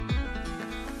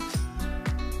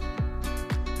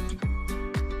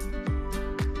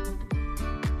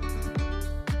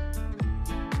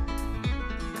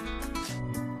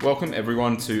Welcome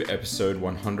everyone to episode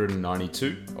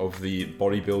 192 of the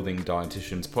Bodybuilding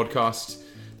Dietitians podcast.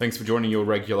 Thanks for joining your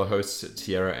regular hosts,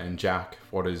 Tierra and Jack,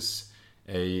 for what is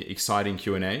a exciting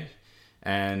Q&A.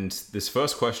 And this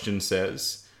first question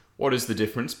says, what is the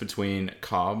difference between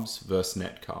carbs versus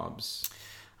net carbs?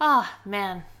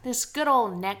 Man, this good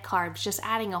old net carbs just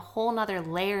adding a whole nother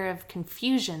layer of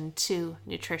confusion to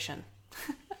nutrition.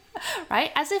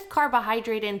 Right? As if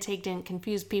carbohydrate intake didn't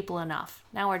confuse people enough.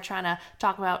 Now we're trying to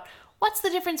talk about what's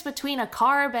the difference between a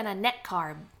carb and a net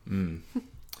carb.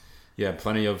 Yeah,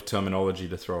 plenty of terminology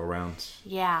to throw around.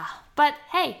 Yeah, but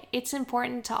hey, it's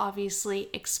important to obviously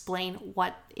explain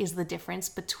what is the difference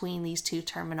between these two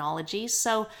terminologies.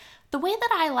 So the way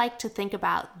that I like to think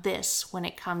about this when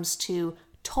it comes to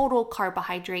total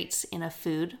carbohydrates in a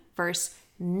food versus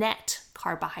net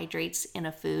carbohydrates in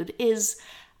a food is,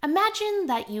 imagine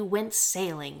that you went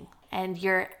sailing and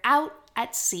you're out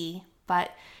at sea,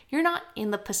 but you're not in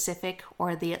the Pacific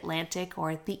or the Atlantic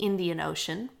or the Indian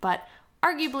Ocean, but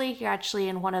arguably you're actually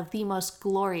in one of the most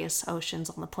glorious oceans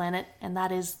on the planet, and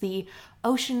that is the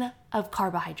ocean of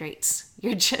carbohydrates.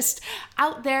 You're just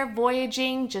out there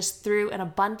voyaging just through an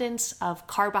abundance of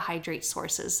carbohydrate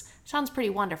sources. Sounds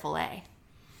pretty wonderful, eh?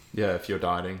 Yeah, if you're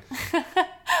dieting.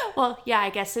 Well, yeah, I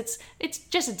guess it's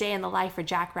just a day in the life for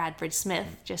Jack Radford Smith,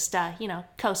 just,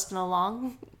 coasting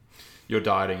along. You're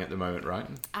dieting at the moment, right?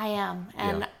 I am,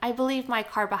 and Yeah. I believe my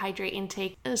carbohydrate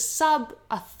intake is sub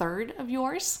a third of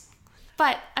yours.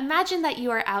 But imagine that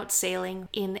you are out sailing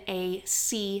in a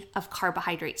sea of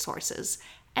carbohydrate sources,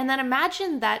 and then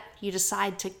imagine that you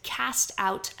decide to cast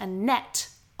out a net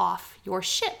off your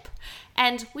ship.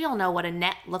 And we all know what a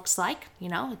net looks like.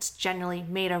 It's generally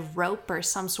made of rope or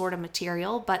some sort of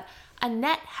material, but a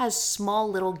net has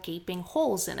small little gaping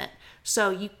holes in it.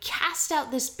 So you cast out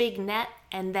this big net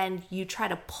and then you try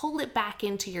to pull it back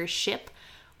into your ship.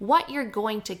 What you're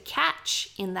going to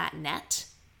catch in that net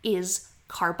is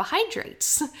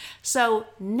carbohydrates. So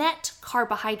net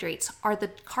carbohydrates are the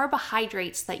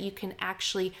carbohydrates that you can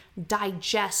actually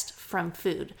digest from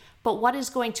food. But what is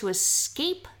going to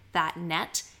escape that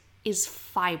net is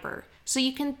fiber. So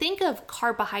you can think of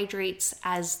carbohydrates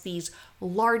as these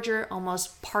larger,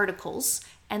 almost particles,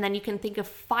 and then you can think of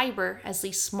fiber as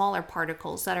these smaller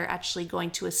particles that are actually going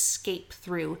to escape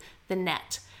through the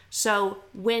net. So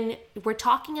when we're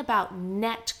talking about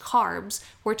net carbs,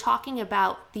 we're talking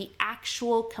about the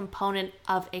actual component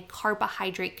of a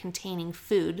carbohydrate containing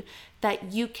food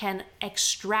that you can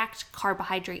extract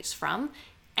carbohydrates from,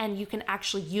 and you can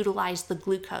actually utilize the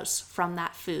glucose from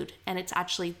that food. And it's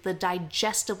actually the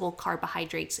digestible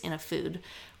carbohydrates in a food.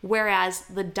 Whereas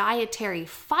the dietary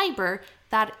fiber,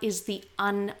 that is the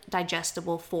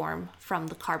undigestible form from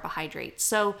the carbohydrate.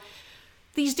 So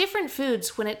these different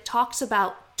foods, when it talks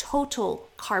about total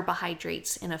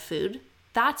carbohydrates in a food,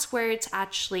 that's where it's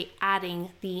actually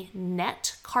adding the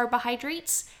net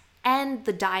carbohydrates and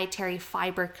the dietary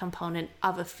fiber component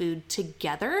of a food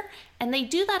together. And they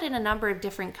do that in a number of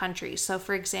different countries. So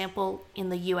for example, in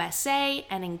the USA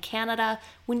and in Canada,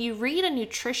 when you read a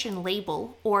nutrition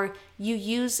label or you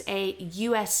use a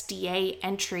USDA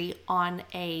entry on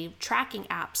a tracking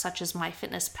app such as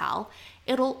MyFitnessPal,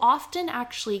 it'll often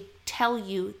actually tell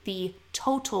you the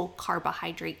total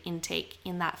carbohydrate intake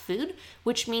in that food,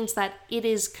 which means that it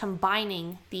is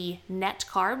combining the net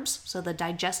carbs, so the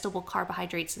digestible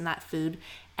carbohydrates in that food,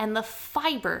 and the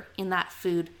fiber in that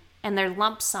food, and they're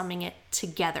lump summing it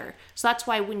together. So that's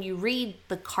why when you read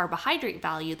the carbohydrate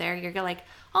value there, you're like,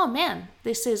 oh man,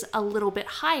 this is a little bit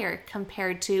higher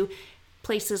compared to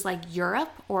places like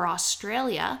Europe or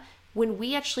Australia. When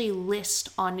we actually list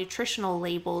on nutritional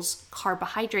labels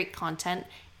carbohydrate content,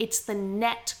 it's the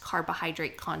net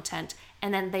carbohydrate content,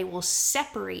 and then they will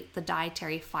separate the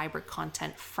dietary fiber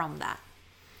content from that.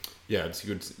 Yeah, it's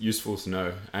good, useful to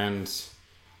know. And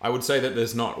I would say that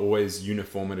there's not always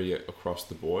uniformity across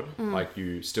the board. Like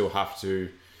you still have to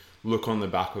look on the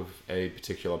back of a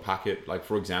particular packet. Like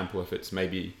for example, if it's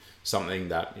maybe something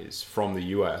that is from the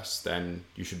US, then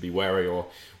you should be wary. Or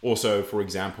also, for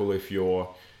example, if you're,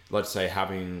 let's say,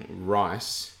 having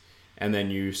rice, and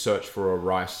then you search for a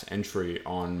rice entry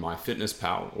on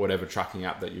MyFitnessPal, whatever tracking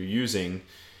app that you're using,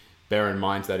 bear in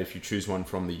mind that if you choose one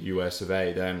from the US of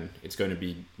A, then it's going to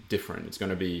be different. It's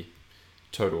going to be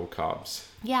total carbs.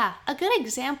 Yeah, a good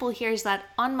example here is that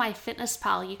on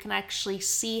MyFitnessPal, you can actually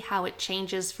see how it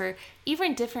changes for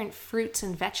even different fruits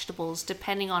and vegetables,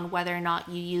 depending on whether or not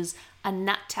you use a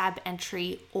nut tab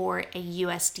entry or a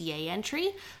USDA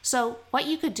entry. So what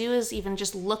you could do is even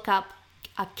just look up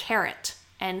a carrot,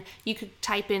 and you could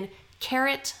type in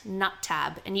carrot nut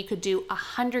tab, and you could do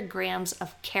 100 grams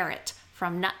of carrot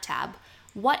from nut tab.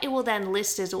 what it will then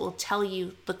list is it will tell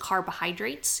you the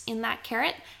carbohydrates in that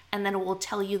carrot, and then it will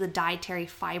tell you the dietary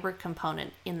fiber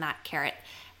component in that carrot.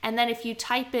 And then if you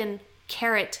type in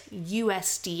carrot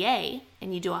USDA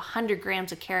and you do 100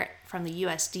 grams of carrot from the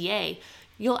USDA,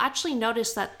 you'll actually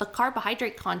notice that the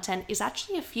carbohydrate content is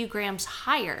actually a few grams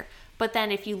higher. But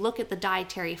then if you look at the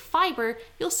dietary fiber,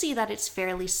 you'll see that it's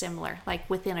fairly similar, like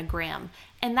within a gram.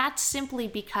 And that's simply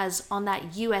because on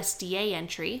that USDA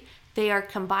entry, they are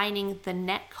combining the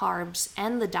net carbs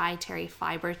and the dietary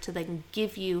fiber to then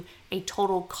give you a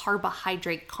total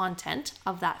carbohydrate content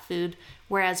of that food.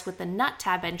 Whereas with the nut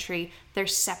tab entry, they're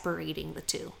separating the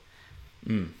two.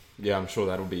 Yeah, I'm sure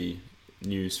that'll be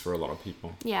news for a lot of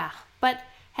people. Yeah, but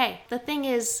hey, the thing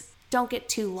is, don't get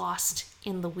too lost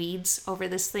in the weeds over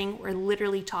this thing. We're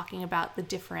literally talking about the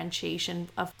differentiation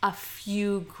of a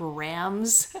few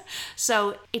grams.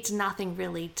 So it's nothing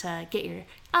really to get your,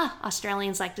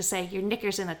 Australians like to say, your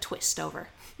knickers in a twist over.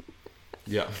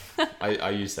 Yeah,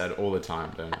 I use that all the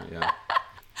time, don't I? Yeah.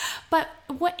 But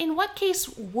in what case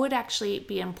would actually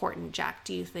be important, Jack,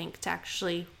 do you think, to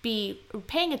actually be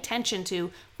paying attention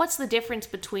to what's the difference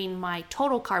between my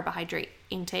total carbohydrate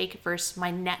intake versus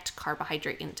my net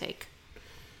carbohydrate intake?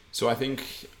 So I think,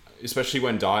 especially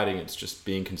when dieting, it's just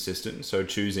being consistent. So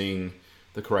choosing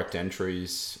the correct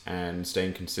entries and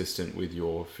staying consistent with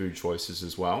your food choices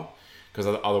as well. Because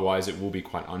otherwise it will be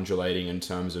quite undulating in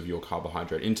terms of your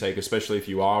carbohydrate intake, especially if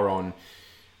you are on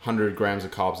 100 grams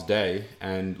of carbs a day.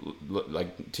 And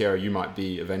like Tiara, you might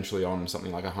be eventually on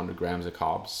something like 100 grams of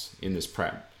carbs in this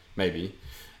prep, maybe.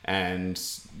 And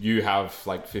you have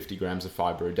like 50 grams of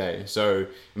fiber a day. So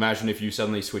imagine if you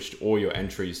suddenly switched all your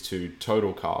entries to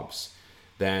total carbs,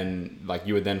 then like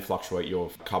you would then fluctuate your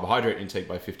carbohydrate intake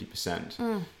by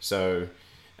 50%. So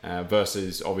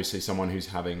versus obviously someone who's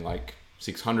having like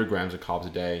 600 grams of carbs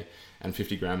a day and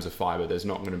 50 grams of fiber, there's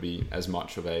not going to be as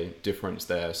much of a difference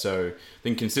there. So I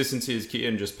think consistency is key,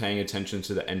 and just paying attention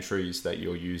to the entries that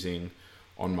you're using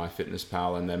on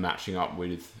MyFitnessPal, and they're matching up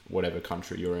with whatever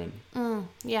country you're in.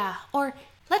 Yeah. Or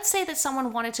let's say that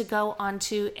someone wanted to go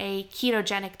onto a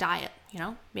ketogenic diet,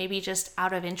 maybe just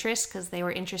out of interest because they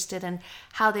were interested in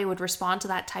how they would respond to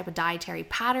that type of dietary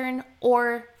pattern,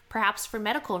 or perhaps for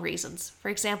medical reasons. For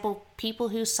example, people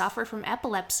who suffer from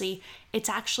epilepsy, it's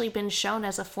actually been shown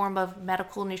as a form of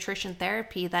medical nutrition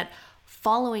therapy that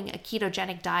following a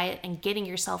ketogenic diet and getting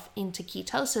yourself into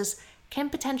ketosis can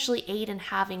potentially aid in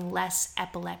having less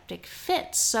epileptic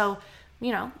fits. So,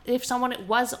 if someone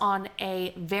was on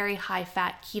a very high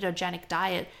fat ketogenic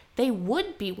diet, they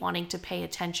would be wanting to pay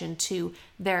attention to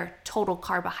their total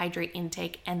carbohydrate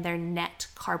intake and their net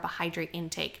carbohydrate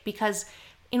intake, because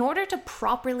in order to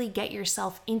properly get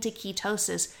yourself into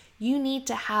ketosis, you need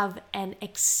to have an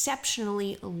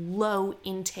exceptionally low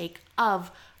intake of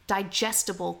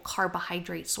digestible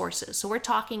carbohydrate sources. So we're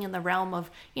talking in the realm of,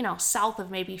 south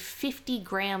of maybe 50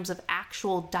 grams of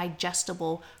actual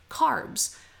digestible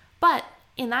carbs. But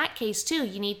in that case too,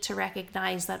 you need to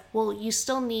recognize that, you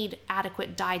still need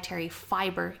adequate dietary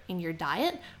fiber in your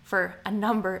diet for a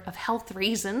number of health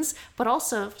reasons, but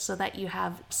also so that you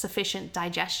have sufficient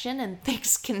digestion and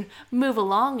things can move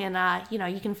along and,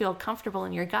 you can feel comfortable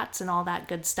in your guts and all that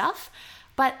good stuff.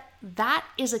 But that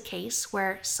is a case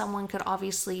where someone could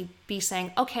obviously be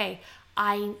saying, okay,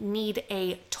 I need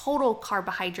a total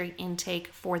carbohydrate intake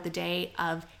for the day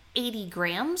of 80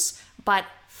 grams, but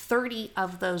 30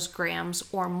 of those grams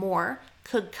or more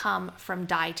could come from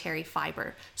dietary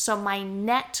fiber. So my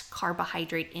net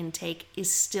carbohydrate intake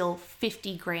is still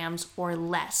 50 grams or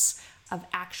less of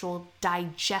actual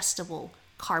digestible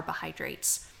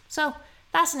carbohydrates. So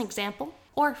that's an example.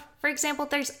 Or, for example,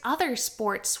 there's other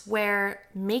sports where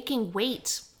making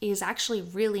weight is actually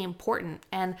really important,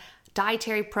 and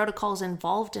dietary protocols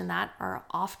involved in that are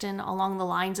often along the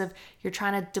lines of you're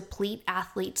trying to deplete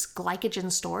athletes'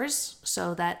 glycogen stores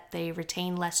so that they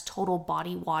retain less total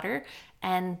body water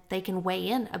and they can weigh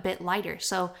in a bit lighter.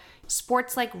 So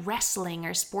sports like wrestling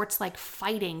or sports like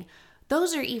fighting,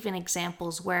 those are even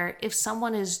examples where if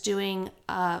someone is doing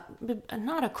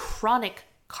not a chronic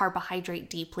carbohydrate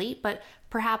deplete, but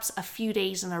perhaps a few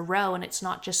days in a row and it's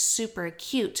not just super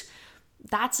acute,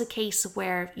 that's a case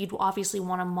where you'd obviously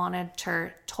want to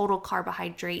monitor total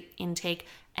carbohydrate intake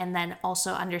and then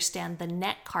also understand the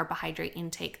net carbohydrate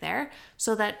intake there,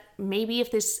 so that maybe if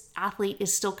this athlete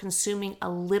is still consuming a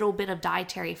little bit of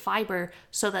dietary fiber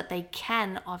so that they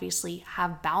can obviously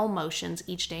have bowel motions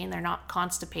each day and they're not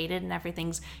constipated and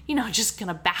everything's, just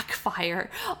gonna backfire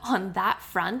on that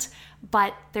front,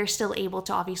 but they're still able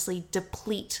to obviously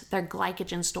deplete their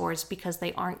glycogen stores because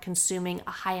they aren't consuming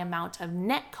a high amount of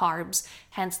net carbs,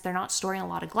 hence they're not storing a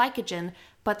lot of glycogen,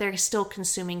 but they're still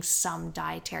consuming some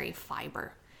dietary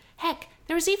fiber. Heck,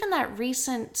 there was even that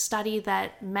recent study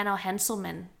that Menno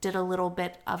Henselman did a little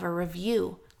bit of a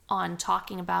review on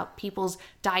talking about people's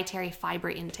dietary fiber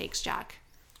intakes, Jack.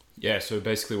 Yeah, so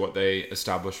basically what they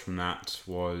established from that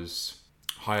was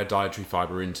higher dietary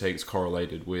fiber intakes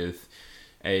correlated with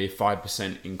a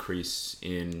 5% increase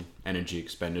in energy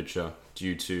expenditure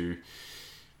due to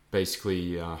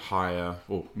basically higher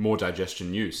or more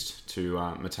digestion used to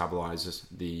metabolize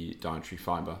the dietary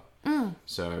fiber.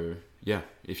 So yeah,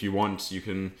 if you want, you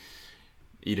can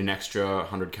eat an extra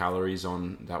 100 calories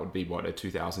on, that would be what, a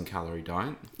 2,000 calorie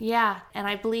diet? Yeah, and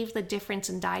I believe the difference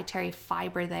in dietary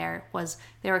fiber there was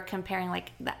they were comparing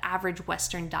like the average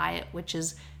Western diet, which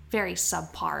is very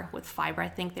subpar with fiber. I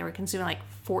think they were consuming like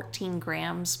 14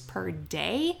 grams per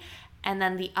day. And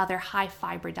then the other high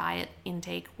fiber diet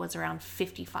intake was around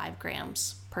 55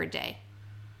 grams per day.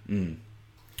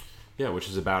 Yeah, which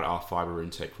is about our fiber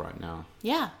intake right now.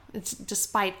 Yeah, it's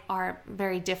despite our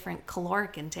very different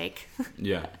caloric intake.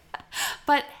 Yeah.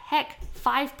 But heck,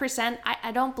 5%,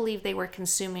 I don't believe they were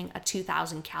consuming a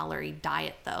 2,000 calorie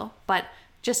diet though. But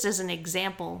just as an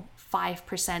example,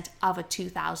 5% of a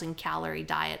 2,000 calorie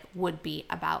diet would be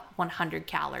about 100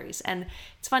 calories. And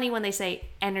it's funny when they say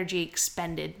energy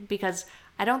expended, because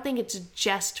I don't think it's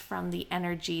just from the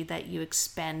energy that you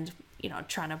expend,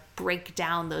 trying to break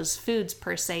down those foods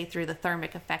per se through the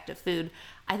thermic effect of food.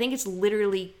 I think it's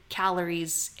literally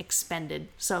calories expended.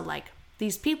 So like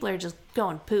these people are just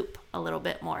going poop a little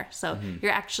bit more. So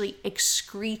you're actually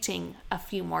excreting a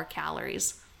few more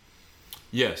calories.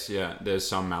 Yes, yeah, there's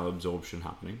some malabsorption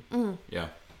happening. Yeah,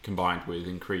 combined with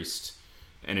increased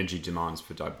energy demands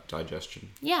for digestion.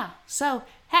 Yeah, so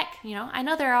heck, I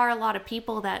know there are a lot of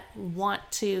people that want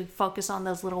to focus on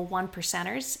those little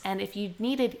 1%ers, and if you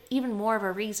needed even more of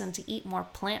a reason to eat more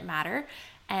plant matter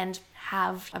and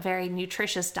have a very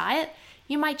nutritious diet,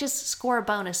 you might just score a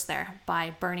bonus there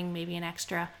by burning maybe an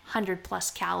extra 100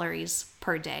 plus calories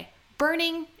per day.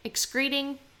 Burning,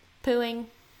 excreting, pooing.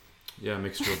 Yeah,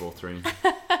 mixture of all three.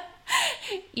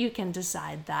 You can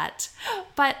decide that.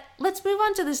 But let's move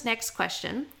on to this next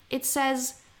question. It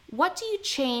says, what do you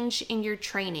change in your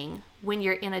training when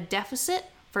you're in a deficit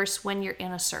versus when you're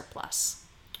in a surplus?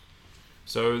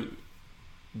 So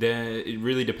it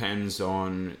really depends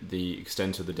on the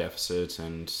extent of the deficit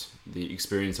and the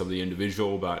experience of the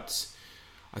individual, but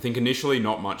I think initially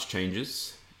not much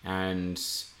changes, and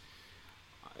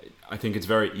I think it's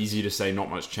very easy to say not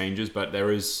much changes, but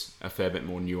there is a fair bit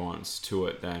more nuance to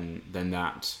it than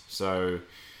that. So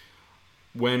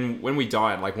when we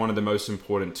diet, like one of the most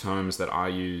important terms that I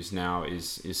use now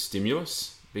is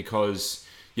stimulus, because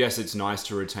yes, it's nice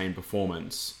to retain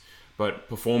performance, but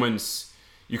performance,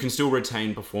 you can still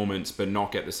retain performance but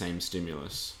not get the same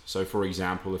stimulus. So for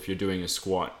example, if you're doing a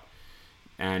squat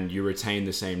and you retain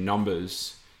the same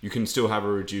numbers, you can still have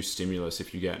a reduced stimulus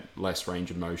if you get less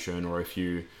range of motion, or if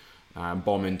you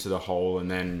bomb into the hole and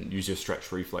then use your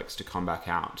stretch reflex to come back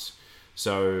out.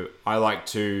 So I like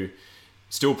to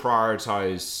still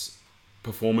prioritize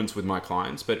performance with my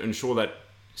clients, but ensure that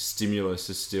stimulus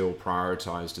is still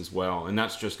prioritized as well. And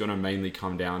that's just going to mainly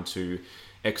come down to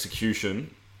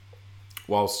execution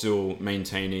while still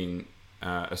maintaining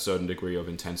a certain degree of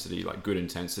intensity, like good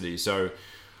intensity. So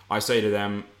I say to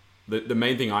them, the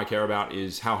main thing I care about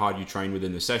is how hard you train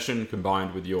within the session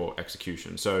combined with your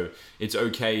execution. So it's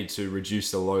okay to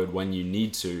reduce the load when you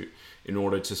need to in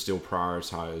order to still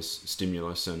prioritize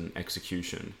stimulus and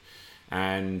execution.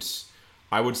 And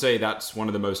I would say that's one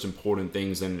of the most important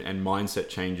things and mindset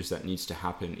changes that needs to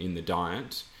happen in the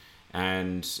diet.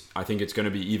 And I think it's going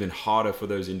to be even harder for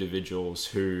those individuals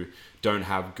who don't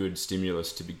have good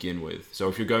stimulus to begin with. So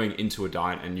if you're going into a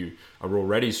diet and you are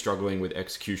already struggling with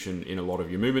execution in a lot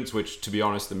of your movements, which to be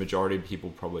honest, the majority of people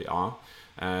probably are.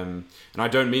 And I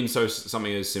don't mean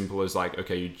something as simple as like,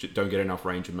 okay, you don't get enough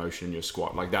range of motion in your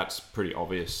squat. Like that's pretty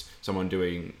obvious, someone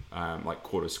doing like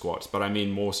quarter squats. But I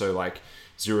mean more so like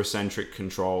zero-centric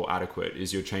control adequate?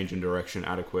 Is your change in direction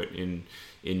adequate in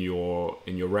your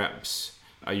reps?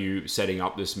 Are you setting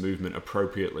up this movement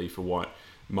appropriately for what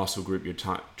muscle group you're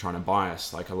trying to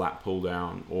bias, like a lat pull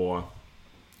down or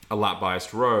a lat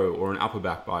biased row or an upper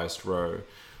back biased row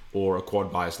or a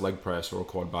quad biased leg press or a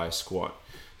quad biased squat?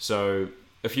 So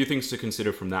a few things to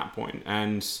consider from that point.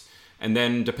 And And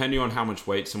then depending on how much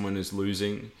weight someone is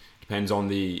losing, depends on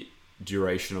the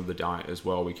duration of the diet as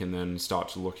well. We can then start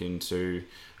to look into,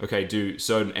 okay, do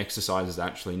certain exercises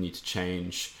actually need to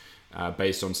change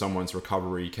based on someone's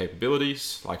recovery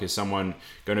capabilities? Like, is someone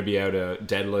going to be able to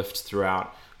deadlift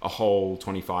throughout a whole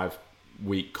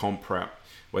 25-week comp prep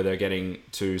where they're getting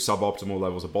to suboptimal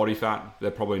levels of body fat?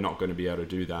 They're probably not going to be able to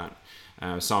do that.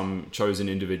 Some chosen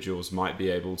individuals might be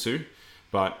able to,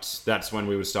 but that's when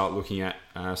we would start looking at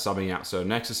subbing out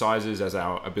certain exercises as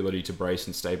our ability to brace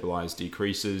and stabilize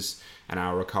decreases and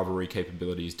our recovery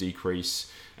capabilities decrease.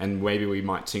 And maybe we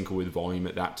might tinker with volume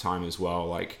at that time as well,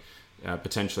 like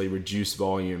potentially reduce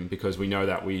volume, because we know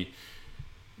that we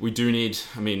do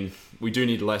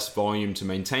need less volume to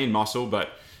maintain muscle, but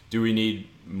do we need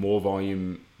more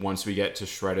volume once we get to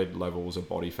shredded levels of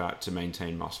body fat to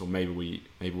maintain muscle? Maybe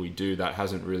we do. That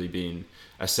hasn't really been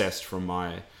assessed from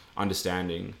my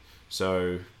understanding.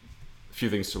 So a few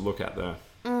things to look at there.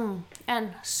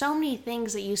 And so many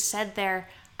things that you said there,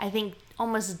 I think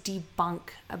almost debunk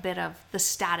a bit of the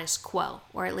status quo,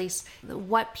 or at least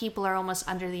what people are almost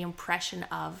under the impression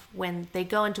of when they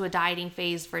go into a dieting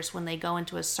phase versus when they go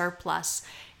into a surplus.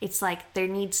 It's like there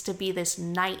needs to be this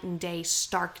night and day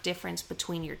stark difference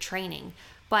between your training.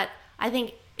 But I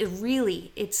think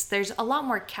there's a lot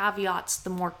more caveats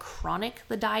the more chronic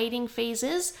the dieting phase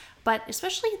is, but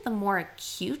especially the more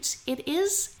acute it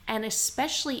is, and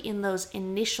especially in those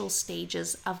initial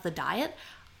stages of the diet.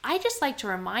 I just like to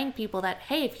remind people that,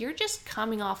 hey, if you're just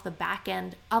coming off the back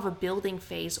end of a building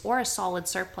phase or a solid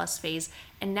surplus phase,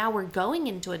 and now we're going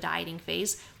into a dieting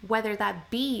phase, whether that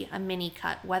be a mini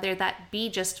cut, whether that be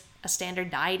just a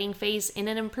standard dieting phase in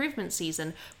an improvement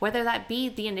season, whether that be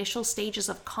the initial stages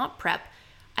of comp prep,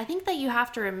 I think that you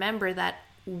have to remember that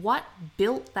what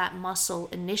built that muscle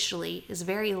initially is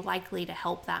very likely to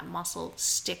help that muscle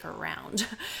stick around.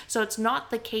 So it's not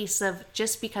the case of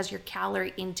just because your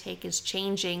calorie intake is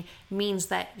changing means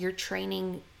that your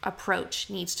training approach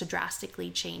needs to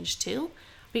drastically change too.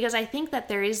 Because I think that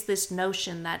there is this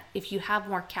notion that if you have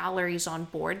more calories on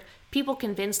board, people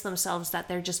convince themselves that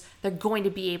they're going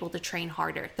to be able to train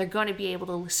harder. They're going to be able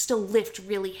to still lift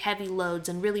really heavy loads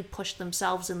and really push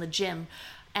themselves in the gym.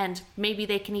 And maybe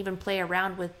they can even play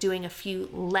around with doing a few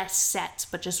less sets,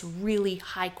 but just really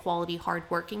high quality, hard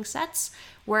working sets.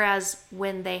 Whereas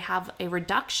when they have a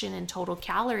reduction in total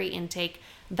calorie intake,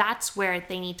 that's where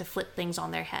they need to flip things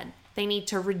on their head. They need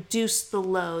to reduce the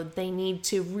load. They need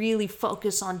to really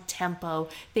focus on tempo.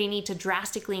 They need to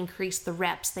drastically increase the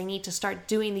reps. They need to start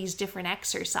doing these different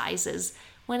exercises.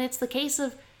 When it's the case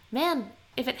of, man,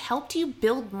 if it helped you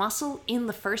build muscle in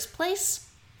the first place,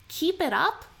 keep it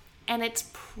up. And it's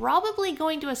probably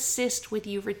going to assist with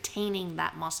you retaining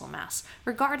that muscle mass,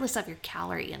 regardless of your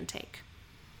calorie intake.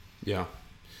 Yeah.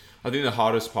 I think the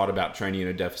hardest part about training in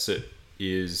a deficit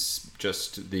is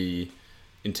just the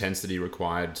intensity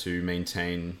required to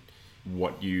maintain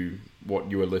what you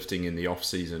were lifting in the off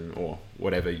season or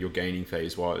whatever your gaining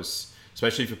phase was.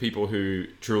 Especially for people who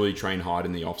truly train hard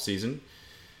in the off season,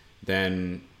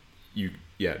 then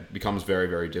it becomes very,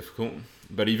 very difficult.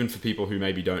 But even for people who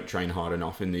maybe don't train hard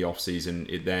enough in the off season,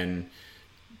 it then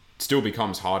still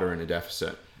becomes harder in a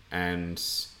deficit. And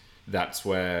that's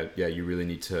where, you really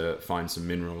need to find some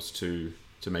minerals to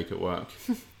make it work.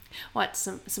 What,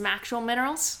 some actual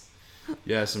minerals?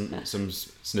 Yeah, some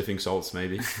sniffing salts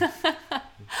maybe.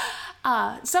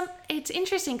 It's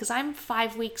interesting because I'm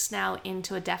 5 weeks now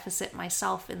into a deficit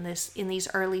myself in these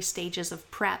early stages of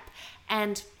prep,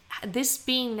 and this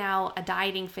being now a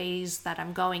dieting phase that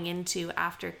I'm going into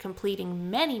after completing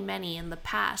many in the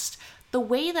past, the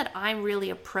way that I'm really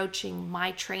approaching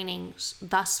my training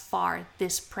thus far,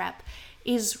 this prep,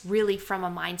 is really from a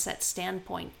mindset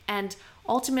standpoint. And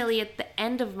ultimately, at the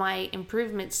end of my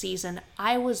improvement season,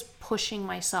 I was pushing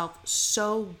myself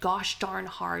so gosh darn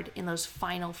hard in those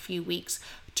final few weeks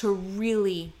to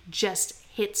really just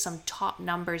hit some top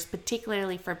numbers,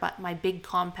 particularly for my big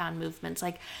compound movements,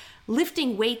 like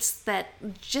lifting weights that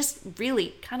just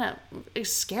really kind of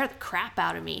scare the crap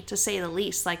out of me, to say the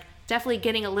least. Like, definitely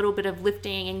getting a little bit of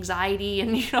lifting anxiety,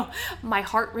 and my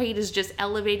heart rate is just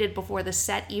elevated before the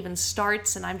set even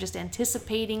starts, and I'm just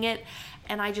anticipating it,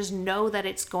 and I just know that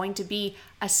it's going to be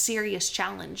a serious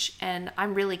challenge, and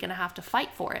I'm really going to have to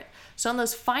fight for it. So in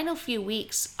those final few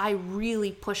weeks, I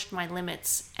really pushed my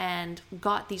limits and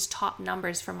got these top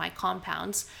numbers for my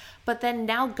compounds. But then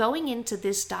now going into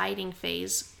this dieting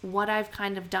phase, what I've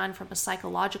kind of done from a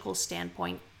psychological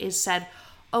standpoint is said,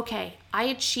 okay, I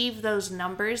achieved those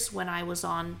numbers when I was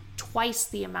on twice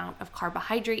the amount of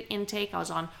carbohydrate intake. I was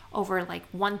on over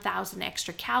 1,000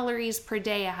 extra calories per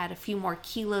day. I had a few more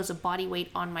kilos of body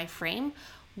weight on my frame.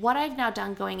 what I've now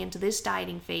done going into this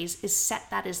dieting phase is set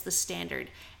that as the standard.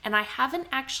 And I haven't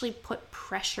actually put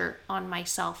pressure on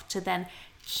myself to then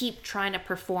keep trying to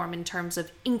perform in terms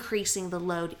of increasing the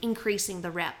load, increasing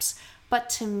the reps. But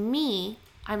to me,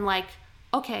 I'm like,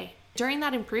 okay, during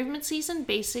that improvement season,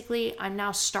 basically, I'm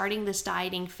now starting this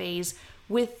dieting phase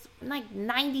with like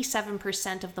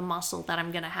 97% of the muscle that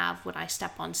I'm going to have when I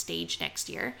step on stage next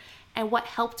year. And what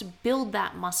helped build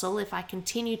that muscle, if I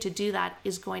continue to do that,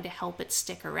 is going to help it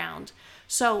stick around.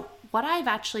 So what I've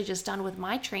actually just done with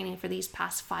my training for these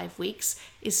past 5 weeks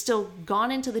is still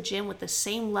gone into the gym with the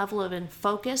same level of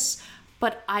focus,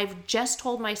 but I've just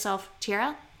told myself,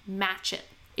 Tiara, match it.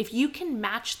 If you can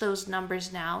match those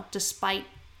numbers now, despite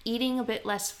eating a bit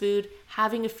less food,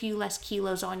 having a few less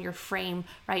kilos on your frame,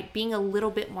 right, being a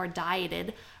little bit more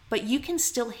dieted, but you can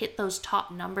still hit those top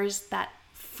numbers that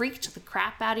freaked the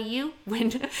crap out of you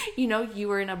when you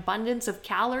were in abundance of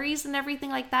calories and everything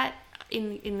like that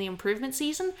in the improvement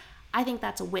season, I think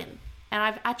that's a win. And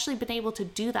I've actually been able to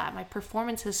do that. My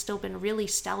performance has still been really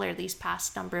stellar these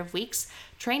past number of weeks.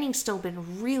 Training's still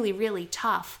been really, really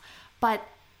tough, but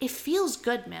it feels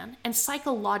good, man. And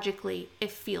psychologically,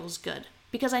 it feels good.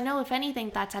 Because I know, if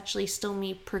anything, that's actually still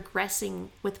me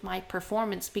progressing with my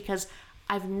performance, because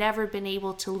I've never been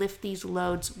able to lift these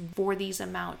loads for these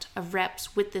amount of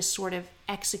reps with this sort of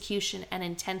execution and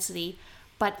intensity,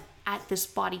 but at this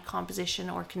body composition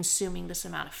or consuming this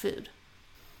amount of food.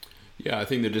 Yeah, I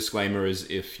think the disclaimer is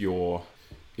if your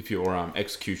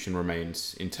execution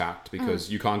remains intact,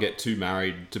 because you can't get too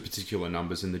married to particular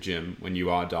numbers in the gym when you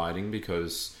are dieting,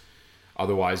 because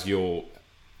otherwise you'll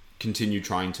continue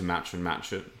trying to match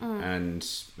it,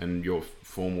 and your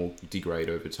form will degrade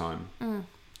over time.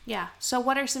 Yeah. So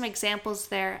what are some examples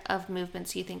there of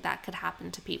movements you think that could happen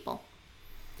to people?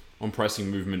 On pressing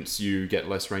movements, you get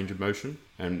less range of motion,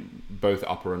 and both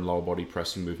upper and lower body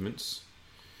pressing movements.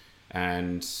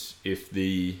 And if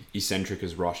the eccentric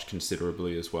is rushed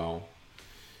considerably as well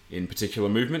in particular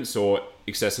movements, or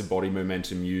excessive body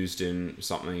momentum used in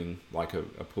something like a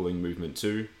pulling movement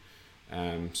too.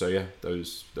 So yeah,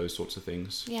 those sorts of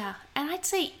things. Yeah. And I'd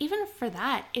say even for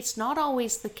that, it's not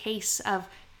always the case of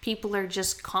people are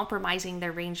just compromising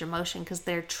their range of motion because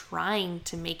they're trying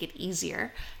to make it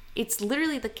easier. It's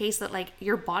literally the case that like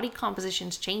your body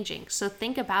composition's changing. So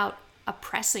think about a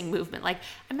pressing movement. Like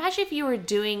imagine if you were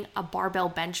doing a barbell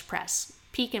bench press,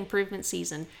 peak improvement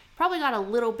season, probably got a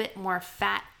little bit more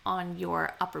fat on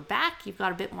your upper back. You've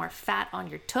got a bit more fat on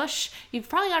your tush. You've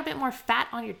probably got a bit more fat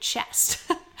on your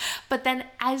chest. But then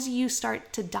as you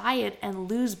start to diet and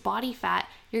lose body fat,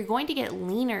 you're going to get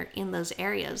leaner in those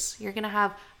areas. You're going to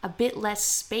have a bit less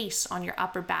space on your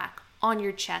upper back, on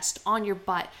your chest, on your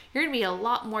butt. You're going to be a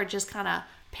lot more just kind of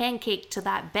pancake to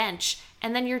that bench.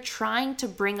 And then you're trying to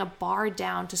bring a bar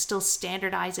down to still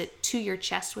standardize it to your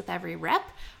chest with every rep,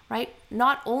 right?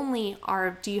 Not only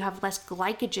do you have less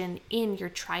glycogen in your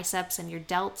triceps and your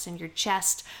delts and your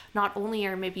chest, not only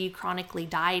are maybe you chronically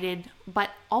dieted, but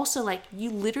also like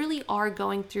you literally are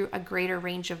going through a greater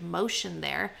range of motion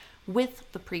there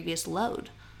with the previous load.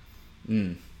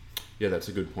 Yeah, that's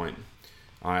a good point.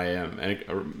 And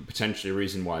potentially a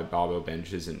reason why barbell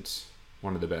bench isn't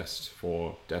one of the best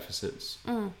for deficits.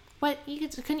 But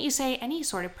couldn't you say any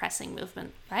sort of pressing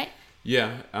movement, right?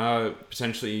 Yeah,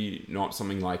 potentially not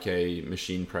something like a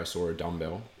machine press or a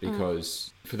dumbbell,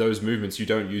 because for those movements, you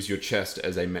don't use your chest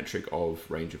as a metric of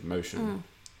range of motion.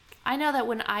 I know that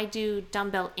when I do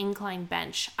dumbbell incline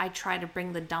bench, I try to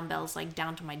bring the dumbbells like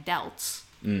down to my delts.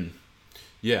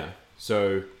 Yeah,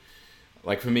 so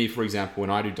like for me, for example, when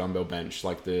I do dumbbell bench,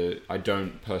 I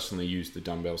don't personally use the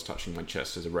dumbbells touching my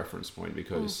chest as a reference point,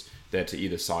 because they're to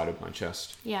either side of my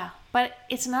chest. Yeah, but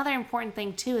it's another important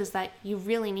thing too, is that you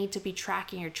really need to be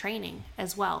tracking your training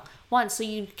as well. One, so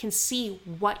you can see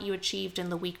what you achieved in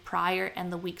the week prior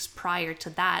and the weeks prior to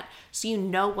that, so you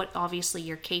know what obviously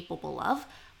you're capable of.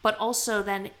 But also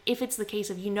then, if it's the case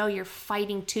of you're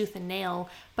fighting tooth and nail,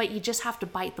 but you just have to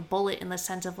bite the bullet in the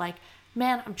sense of like,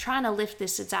 man, I'm trying to lift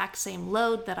this exact same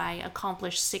load that I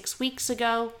accomplished 6 weeks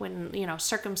ago when,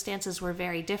 circumstances were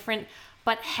very different.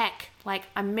 But heck, like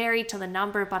I'm married to the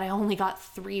number, but I only got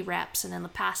 3 reps, and in the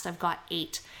past I've got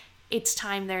 8. It's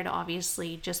time there to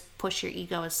obviously just push your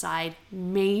ego aside,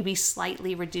 maybe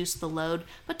slightly reduce the load,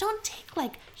 but don't take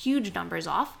like huge numbers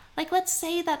off. Like let's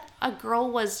say that a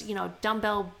girl was,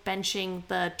 dumbbell benching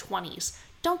the 20s.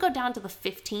 Don't go down to the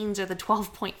 15s or the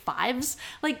 12.5s.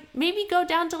 Like maybe go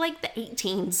down to like the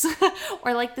 18s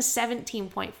or like the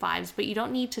 17.5s, but you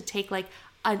don't need to take like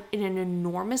an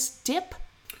enormous dip.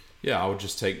 Yeah, I would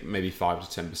just take maybe 5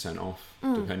 to 10% off,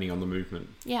 depending on the movement.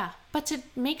 Yeah, but to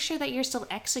make sure that you're still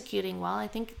executing well, I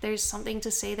think there's something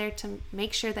to say there to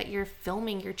make sure that you're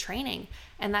filming your training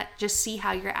and that just see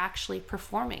how you're actually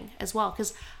performing as well.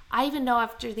 Because I even know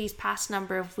after these past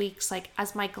number of weeks, like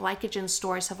as my glycogen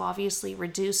stores have obviously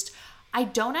reduced, I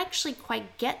don't actually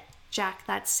quite get, Jack,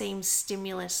 that same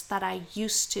stimulus that I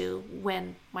used to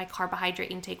when my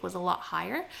carbohydrate intake was a lot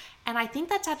higher. And I think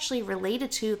that's actually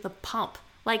related to the pump.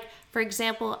 Like, for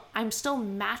example, I'm still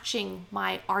matching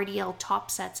my RDL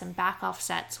top sets and back off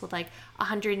sets with like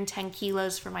 110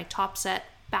 kilos for my top set,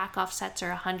 back off sets are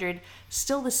 100,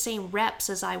 still the same reps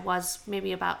as I was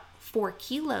maybe about 4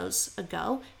 kilos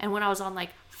ago. And when I was on like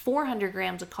 400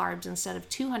 grams of carbs instead of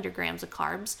 200 grams of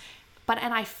carbs.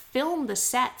 And I film the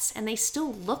sets and they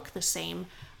still look the same.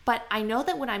 But I know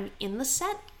that when I'm in the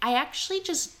set, I actually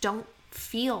just don't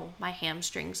feel my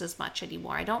hamstrings as much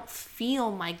anymore. I don't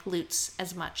feel my glutes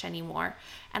as much anymore.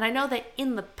 And I know that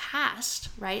in the past,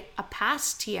 right, a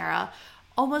past Tiara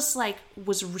almost like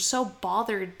was so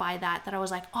bothered by that I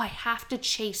was like, oh, I have to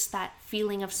chase that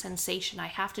feeling of sensation. I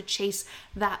have to chase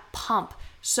that pump.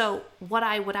 So what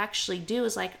I would actually do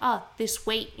is like, oh, this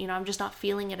weight, I'm just not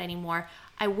feeling it anymore.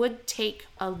 I would take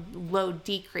a load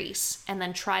decrease and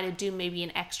then try to do maybe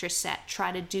an extra set,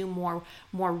 try to do more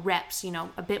reps,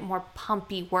 a bit more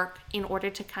pumpy work in order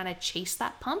to kind of chase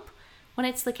that pump. When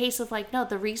it's the case of like, no,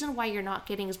 the reason why you're not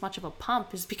getting as much of a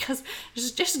pump is because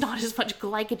there's just not as much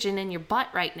glycogen in your butt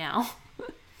right now.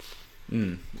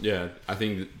 Yeah, I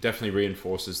think it definitely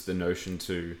reinforces the notion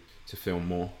to film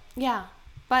more. Yeah,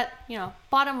 but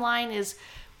bottom line is,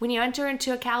 when you enter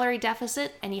into a calorie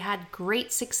deficit and you had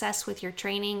great success with your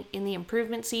training in the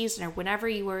improvement season or whenever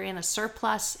you were in a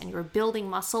surplus and you were building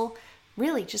muscle,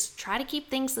 really just try to keep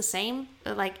things the same.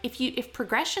 Like if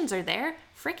progressions are there,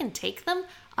 freaking take them.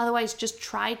 Otherwise, just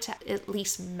try to at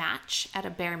least match at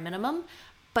a bare minimum.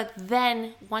 But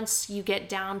then once you get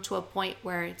down to a point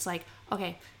where it's like,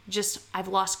 okay, I've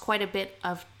lost quite a bit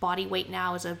of body weight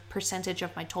now as a percentage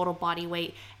of my total body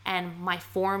weight, and my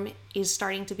form is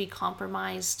starting to be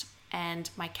compromised and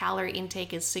my calorie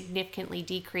intake is significantly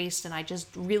decreased and I just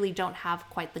really don't have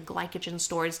quite the glycogen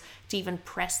stores to even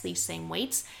press these same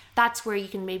weights. That's where you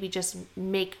can maybe just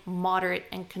make moderate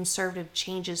and conservative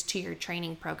changes to your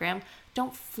training program.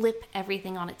 Don't flip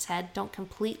everything on its head. Don't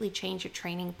completely change your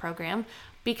training program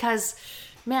because,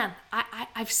 man,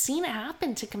 I've seen it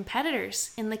happen to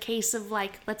competitors in the case of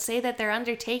like, let's say that they're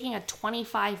undertaking a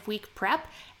 25-week prep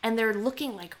and they're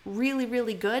looking like really,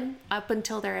 really good up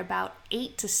until they're about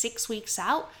 8 to 6 weeks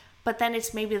out. But then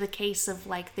it's maybe the case of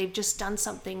like, they've just done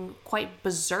something quite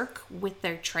berserk with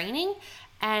their training.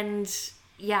 And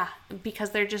yeah,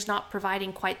 because they're just not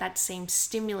providing quite that same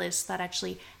stimulus that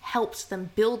actually helped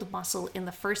them build muscle in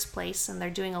the first place. And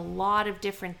they're doing a lot of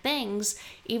different things,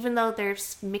 even though they're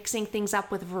mixing things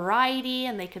up with variety.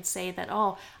 And they could say that,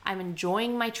 oh, I'm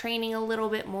enjoying my training a little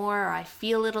bit more, or I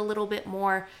feel it a little bit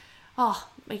more. Oh,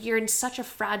 you're in such a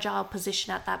fragile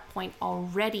position at that point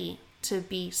already to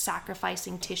be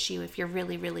sacrificing tissue if you're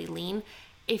really, really lean.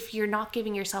 If you're not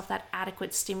giving yourself that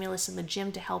adequate stimulus in the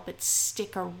gym to help it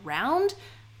stick around,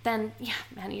 then yeah,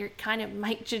 man, you're kind of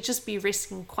might just be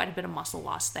risking quite a bit of muscle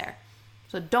loss there.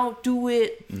 So don't do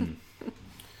it.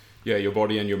 Yeah, your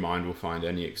body and your mind will find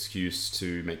any excuse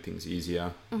to make things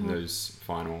easier in those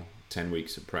final 10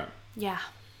 weeks of prep. Yeah.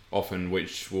 Often,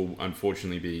 which will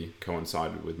unfortunately be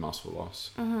coincided with muscle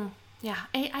loss. Yeah,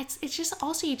 it's just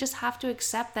also you just have to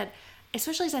accept that,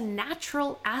 especially as a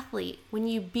natural athlete, when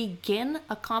you begin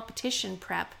a competition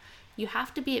prep, you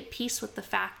have to be at peace with the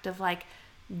fact of like,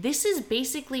 this is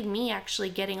basically me actually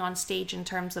getting on stage in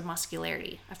terms of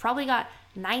muscularity. I've probably got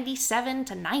 97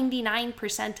 to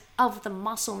 99% of the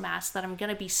muscle mass that I'm going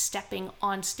to be stepping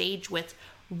on stage with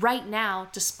right now,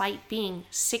 despite being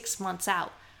 6 months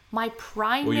out. My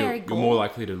primary goal... You're more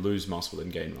likely to lose muscle than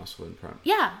gain muscle in prep.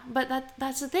 Yeah, but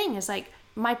that's the thing, is like,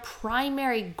 my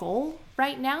primary goal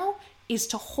right now is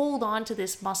to hold on to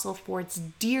this muscle for its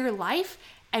dear life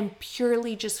and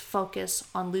purely just focus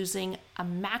on losing a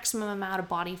maximum amount of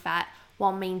body fat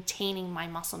while maintaining my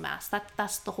muscle mass.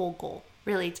 That's the whole goal.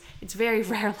 Really, it's very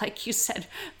rare, like you said,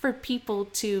 for people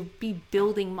to be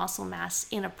building muscle mass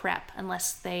in a prep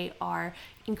unless they are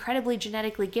incredibly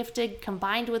genetically gifted,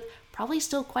 combined with probably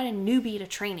still quite a newbie to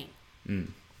training.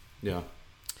 Yeah.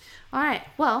 All right.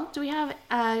 Well, do we have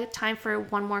time for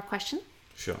one more question?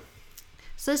 Sure.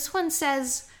 So this one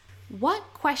says, what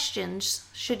questions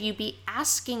should you be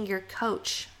asking your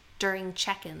coach during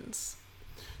check-ins?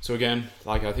 So again,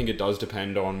 like I think it does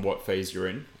depend on what phase you're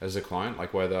in as a client,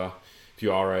 like whether if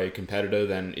you are a competitor,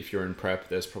 then if you're in prep,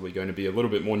 there's probably going to be a little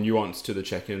bit more nuance to the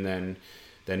check-in than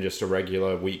than just a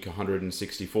regular week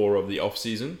 164 of the off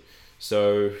season.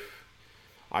 So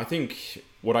I think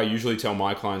what I usually tell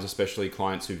my clients, especially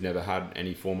clients who've never had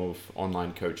any form of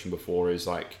online coaching before, is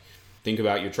like, think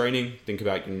about your training, think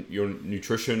about your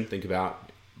nutrition, think about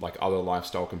like other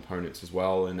lifestyle components as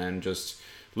well, and then just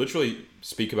literally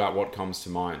speak about what comes to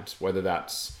mind, whether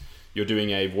that's you're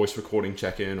doing a voice recording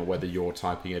check-in or whether you're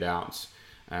typing it out.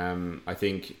 I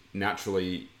think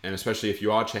naturally, and especially if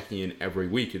you are checking in every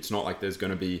week, it's not like there's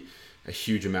going to be a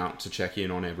huge amount to check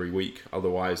in on every week.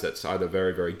 Otherwise, that's either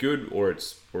very, very good or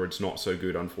it's not so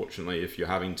good, unfortunately, if you're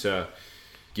having to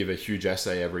give a huge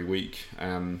essay every week.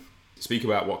 Speak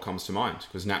about what comes to mind,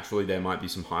 because naturally there might be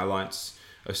some highlights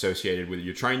associated with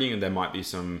your training, and there might be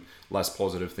some less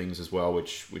positive things as well,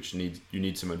 which you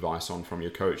need some advice on from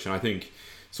your coach. And I think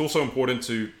it's also important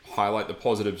to highlight the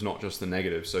positives, not just the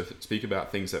negatives. So speak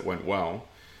about things that went well.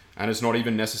 And it's not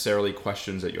even necessarily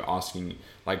questions that you're asking.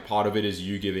 Like, part of it is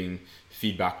you giving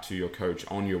feedback to your coach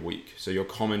on your week. So you're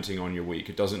commenting on your week.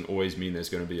 It doesn't always mean there's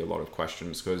going to be a lot of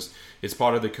questions, because it's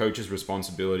part of the coach's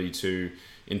responsibility to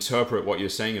interpret what you're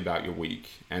saying about your week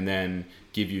and then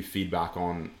give you feedback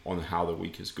on how the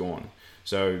week has gone.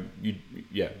 So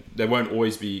there won't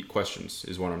always be questions,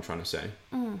 is what I'm trying to say.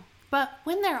 But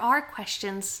when there are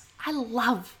questions, I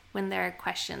love when there are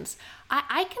questions.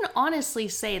 I can honestly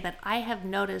say that I have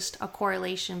noticed a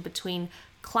correlation between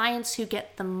clients who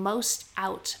get the most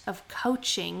out of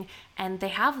coaching and they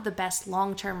have the best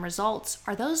long-term results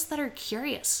are those that are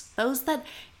curious, those that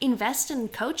invest in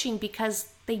coaching because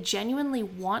they genuinely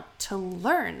want to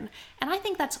learn. And I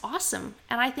think that's awesome.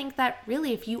 And I think that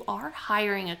really, if you are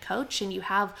hiring a coach and you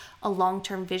have a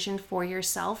long-term vision for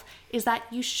yourself, is that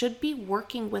you should be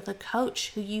working with a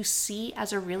coach who you see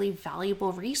as a really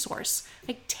valuable resource.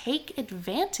 Like, take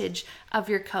advantage of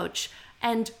your coach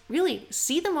and really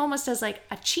see them almost as like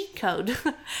a cheat code.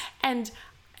 And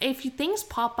if things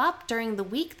pop up during the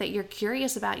week that you're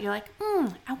curious about, you're like,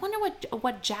 I wonder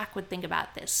what Jack would think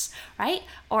about this, right?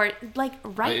 Or like,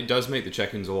 right? It does make the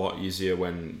check-ins a lot easier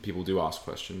when people do ask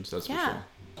questions, that's for sure.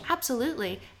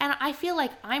 Absolutely. And I feel like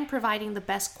I'm providing the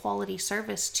best quality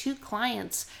service to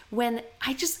clients when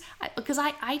because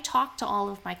I talk to all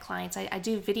of my clients. I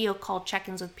do video call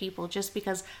check-ins with people just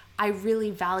because I really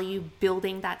value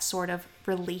building that sort of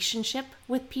relationship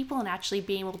with people and actually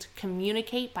being able to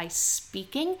communicate by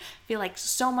speaking. I feel like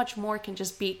so much more can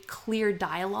just be clear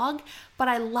dialogue. But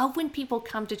I love when people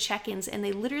come to check-ins and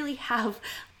they literally have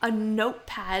a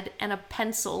notepad and a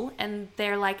pencil and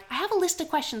they're like, I have a list of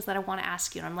questions that I want to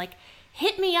ask you. And I'm like,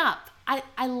 hit me up.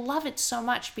 I love it so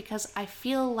much because I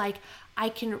feel like I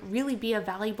can really be a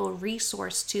valuable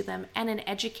resource to them and an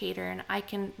educator, and I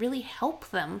can really help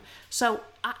them. So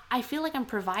I feel like I'm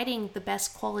providing the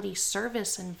best quality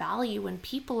service and value when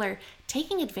people are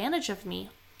taking advantage of me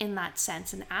in that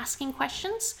sense and asking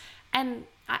questions. And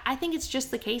I think it's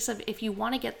just the case of, if you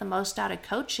want to get the most out of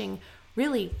coaching,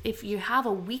 really, if you have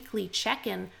a weekly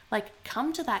check-in, like,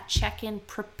 come to that check-in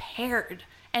prepared.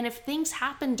 And if things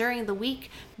happen during the week,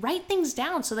 write things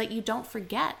down so that you don't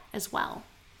forget as well.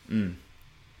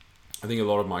 I think a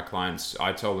lot of my clients,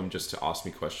 I tell them just to ask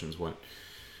me questions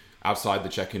outside the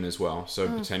check-in as well. So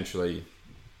potentially,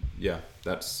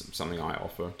 that's something I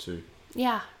offer too.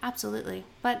 Yeah, absolutely.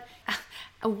 But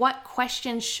what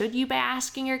questions should you be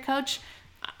asking your coach?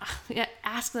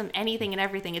 Ask them anything and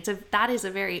everything. That is a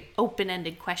very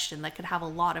open-ended question that could have a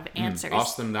lot of answers.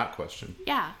 Ask them that question.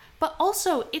 Yeah. But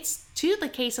also, it's to the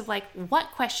case of like, what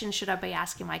questions should I be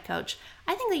asking my coach?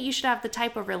 I think that you should have the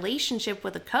type of relationship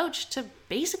with a coach to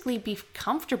basically be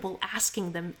comfortable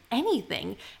asking them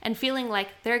anything and feeling like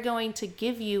they're going to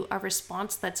give you a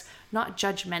response that's not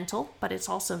judgmental, but it's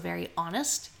also very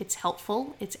honest, it's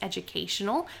helpful, it's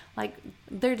educational. Like,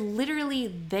 they're literally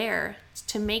there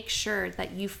to make sure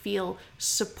that you feel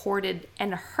supported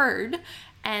and heard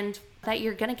and that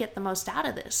you're going to get the most out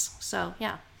of this. So,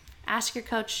 yeah. Ask your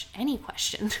coach any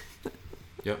question.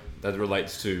 Yep, that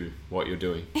relates to what you're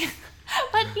doing.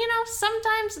 But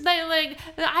sometimes they like,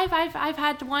 I've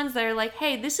had ones that are like,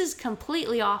 hey, this is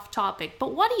completely off topic,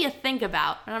 but what do you think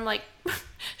about? And I'm like,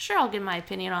 sure, I'll give my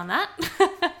opinion on that.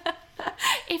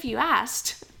 If you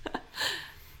asked.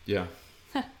 Yeah.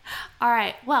 All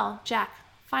right. Well, Jack,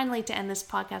 finally, to end this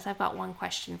podcast, I've got one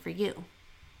question for you.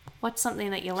 What's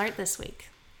something that you learned this week?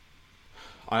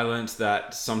 I learned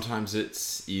that sometimes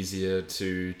it's easier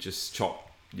to just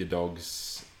chop your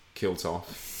dog's kilt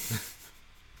off.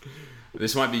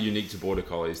 This might be unique to Border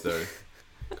Collies though,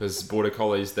 because Border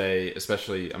Collies, there's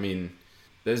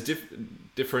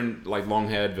different like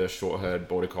long-haired versus short-haired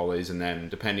Border Collies, and then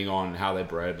depending on how they're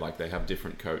bred, like they have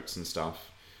different coats and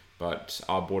stuff. But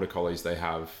our Border Collies, they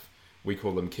have we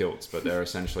call them kilts, but they're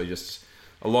essentially just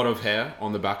a lot of hair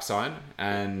on the backside.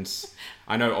 And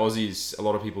I know Aussies, a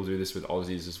lot of people do this with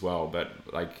Aussies as well, but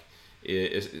like,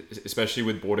 especially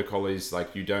with border collies,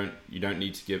 like you don't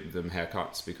need to give them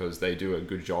haircuts because they do a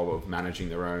good job of managing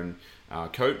their own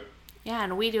coat. Yeah,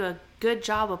 and we do a good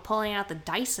job of pulling out the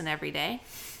Dyson every day.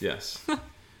 Yes.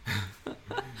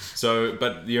 So,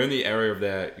 but the only area of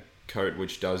their coat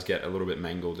which does get a little bit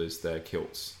mangled is their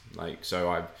kilts. Like, so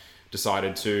I've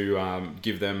decided to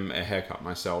give them a haircut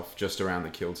myself just around the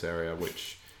kilt area,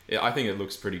 which I think it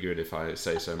looks pretty good if I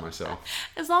say so myself.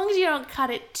 As long as you don't cut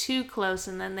it too close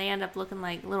and then they end up looking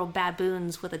like little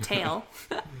baboons with a tail.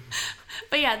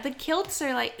 But yeah, the kilts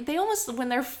are like, they almost, when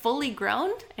they're fully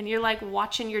grown and you're like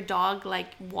watching your dog like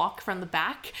walk from the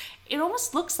back, it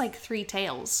almost looks like three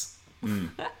tails.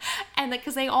 And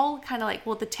because they all kind of like,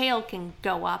 well, the tail can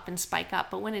go up and spike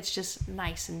up, but when it's just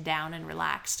nice and down and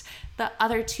relaxed, the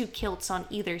other two kilts on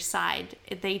either side,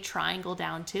 they triangle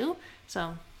down too.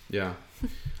 So yeah,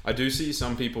 I do see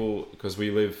some people, because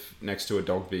we live next to a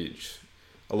dog beach,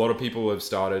 a lot of people have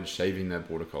started shaving their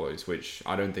border collies, which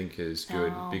I don't think is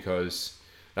good because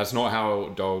that's not how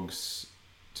dogs'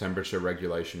 temperature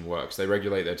regulation works. They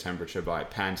regulate their temperature by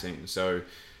panting. So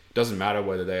it doesn't matter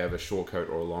whether they have a short coat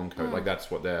or a long coat. Like, that's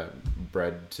what they're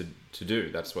bred to do.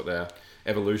 That's what their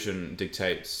evolution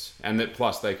dictates. And that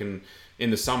plus they can,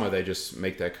 in the summer, they just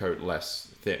make their coat less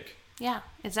thick. yeah,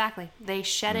 exactly. They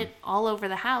shed it all over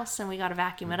the house and we got to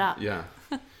vacuum it up. Yeah.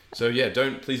 So yeah,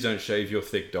 please don't shave your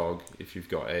thick dog if you've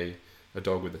got a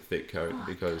dog with a thick coat,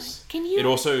 because it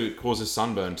also causes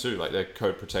sunburn too. Like, their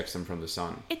coat protects them from the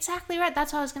sun. Exactly right.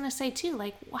 That's what I was going to say too.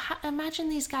 Like, imagine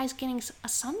these guys getting a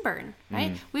sunburn,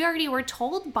 right? We already were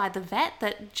told by the vet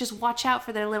that just watch out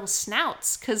for their little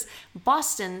snouts, because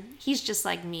Boston, he's just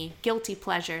like me, guilty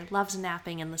pleasure, loves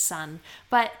napping in the sun.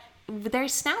 But their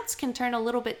snouts can turn a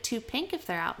little bit too pink if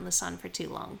they're out in the sun for too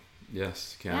long.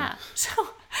 Yes, can. Yeah. So,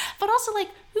 but also, like,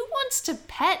 who wants to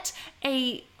pet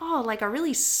a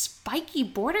really spiky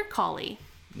border collie?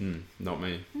 Not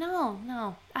me.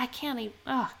 No. I can't even.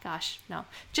 Oh, gosh, no.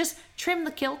 Just trim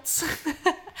the kilts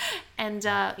and,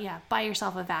 buy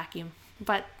yourself a vacuum.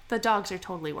 But the dogs are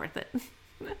totally worth it.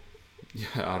 Yeah,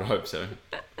 I'd hope so.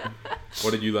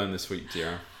 What did you learn this week,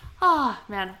 Tiara? Oh,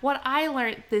 man. What I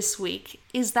learned this week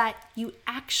is that you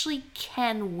actually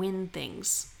can win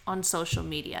things on social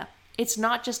media. It's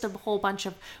not just a whole bunch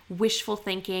of wishful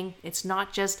thinking. It's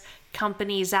not just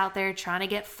companies out there trying to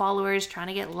get followers, trying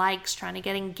to get likes, trying to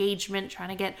get engagement, trying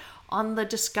to get on the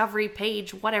discovery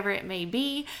page, whatever it may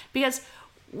be. Because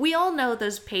we all know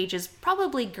those pages,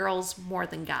 probably girls more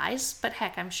than guys, but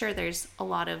heck, I'm sure there's a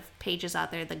lot of pages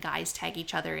out there that guys tag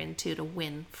each other into to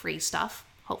win free stuff,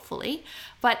 hopefully.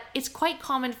 But it's quite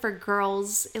common for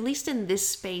girls, at least in this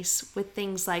space, with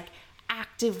things like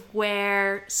active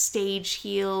wear, stage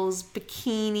heels,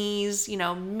 bikinis,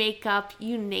 makeup,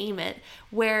 you name it,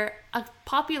 where a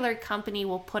popular company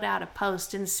will put out a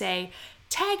post and say,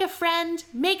 tag a friend,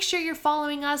 make sure you're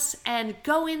following us, and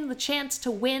go in the chance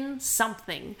to win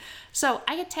something. So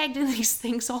I get tagged in these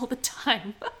things all the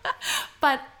time.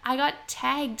 But I got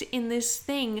tagged in this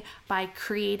thing by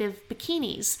Creative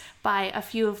Bikinis, by a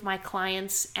few of my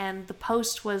clients, and the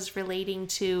post was relating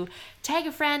to tag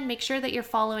a friend, make sure that you're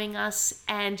following us,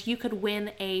 and you could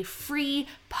win a free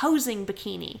posing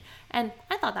bikini. And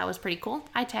I thought that was pretty cool.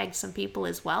 I tagged some people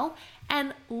as well.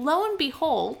 And lo and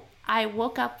behold, I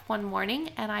woke up one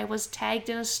morning and I was tagged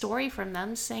in a story from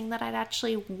them saying that I'd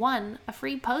actually won a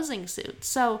free posing suit.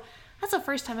 So that's the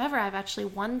first time ever I've actually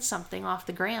won something off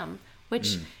the gram,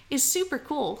 which is super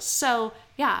cool. So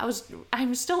yeah,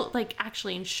 I'm still like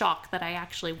actually in shock that I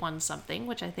actually won something,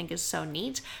 which I think is so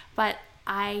neat. But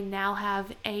I now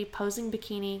have a posing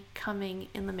bikini coming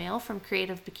in the mail from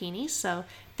Creative Bikinis. So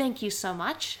thank you so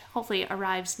much. Hopefully it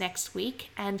arrives next week.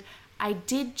 And I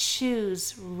did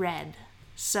choose red.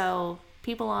 So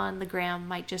people on the gram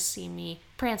might just see me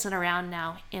prancing around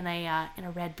now in a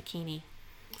red bikini.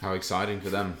 How exciting for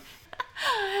them.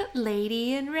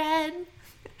 Lady in red.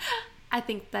 I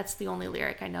think that's the only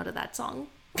lyric I know to that song.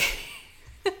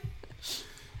 Do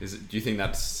you think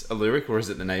that's a lyric or is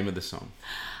it the name of the song?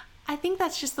 I think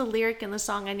that's just the lyric in the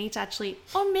song. I need to actually...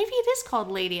 Oh, maybe it is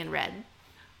called Lady in Red.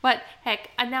 But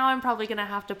heck, now I'm probably going to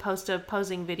have to post a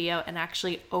posing video and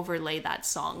actually overlay that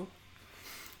song.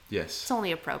 Yes. It's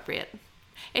only appropriate.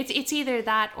 It's either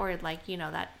that or like,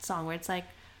 that song where it's like,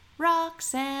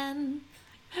 Roxanne,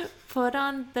 put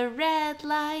on the red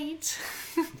light.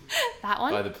 That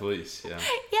one? By the Police, yeah.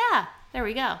 Yeah, there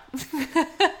we go.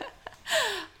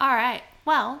 All right.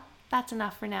 Well, that's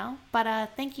enough for now. But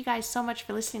thank you guys so much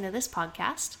for listening to this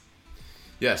podcast.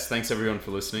 Yes, thanks everyone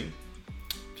for listening.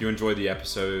 If If you enjoyed the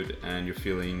episode and you're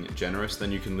feeling generous,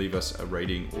 then you can leave us a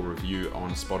rating or review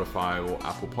on Spotify or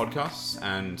Apple Podcasts.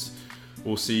 And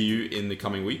we'll see you in the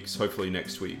coming weeks, hopefully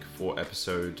next week, for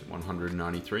episode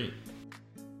 193.